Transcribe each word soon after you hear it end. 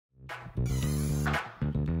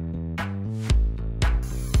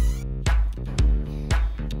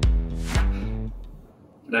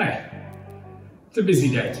G'day. It's a busy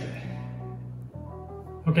day today.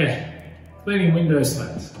 Okay, cleaning window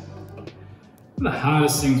slats. One of the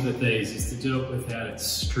hardest things with these is to do it without it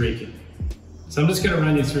streaking. So I'm just going to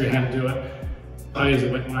run you through how to do it. I use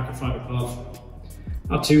a wet microfiber cloth.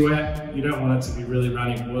 Not too wet, you don't want it to be really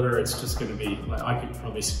running water, it's just going to be, like, I could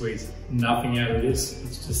probably squeeze nothing out of this,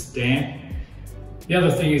 it's just damp. The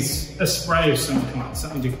other thing is a spray of some kind,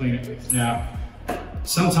 something to clean it with. Now,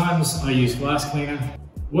 sometimes I use glass cleaner,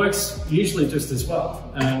 works usually just as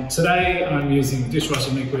well. Today I'm using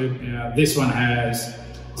dishwasher liquid. Now, this one has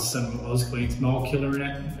some OzClean's mold killer in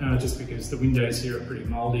it, just because the windows here are pretty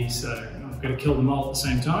moldy, so I've got to kill the mold at the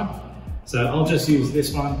same time. So I'll just use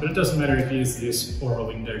this one, but it doesn't matter if you use this or a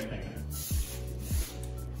window cleaner.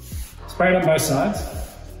 Spray it on both sides.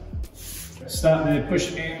 Start there,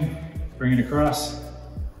 push it in, bring it across.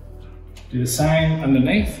 Do the same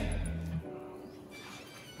underneath.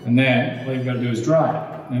 And then all you've got to do is dry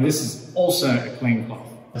it. Now this is also a clean cloth.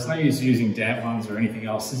 There's no use using damp ones or anything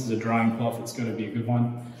else. This is a drying cloth, it's got to be a good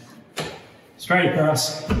one. Straight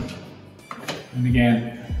across, and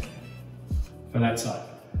again for that side.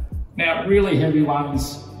 Now really heavy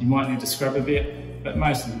ones, you might need to scrub a bit, but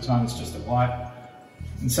most of the time it's just a wipe.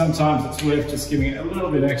 And sometimes it's worth just giving it a little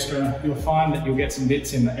bit extra. You'll find that you'll get some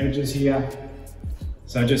bits in the edges here.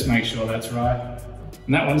 So just make sure that's right.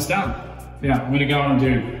 And that one's done. Now, I'm going to go on and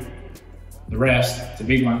do the rest. It's a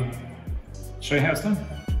big one. Show you how it's done.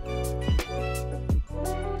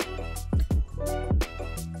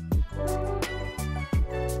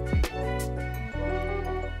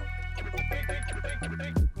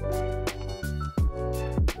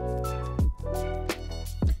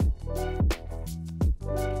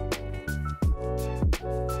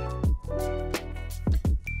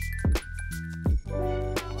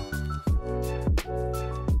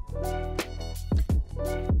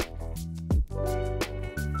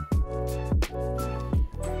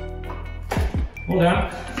 All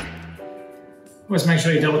done. Always make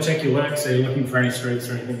sure you double check your work so you're looking for any streaks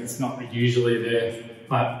or anything that's not usually there,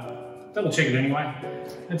 but double check it anyway. I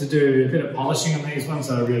had to do a bit of polishing on these ones,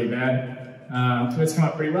 so they're really bad. But it's come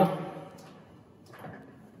up pretty well.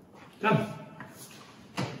 Done.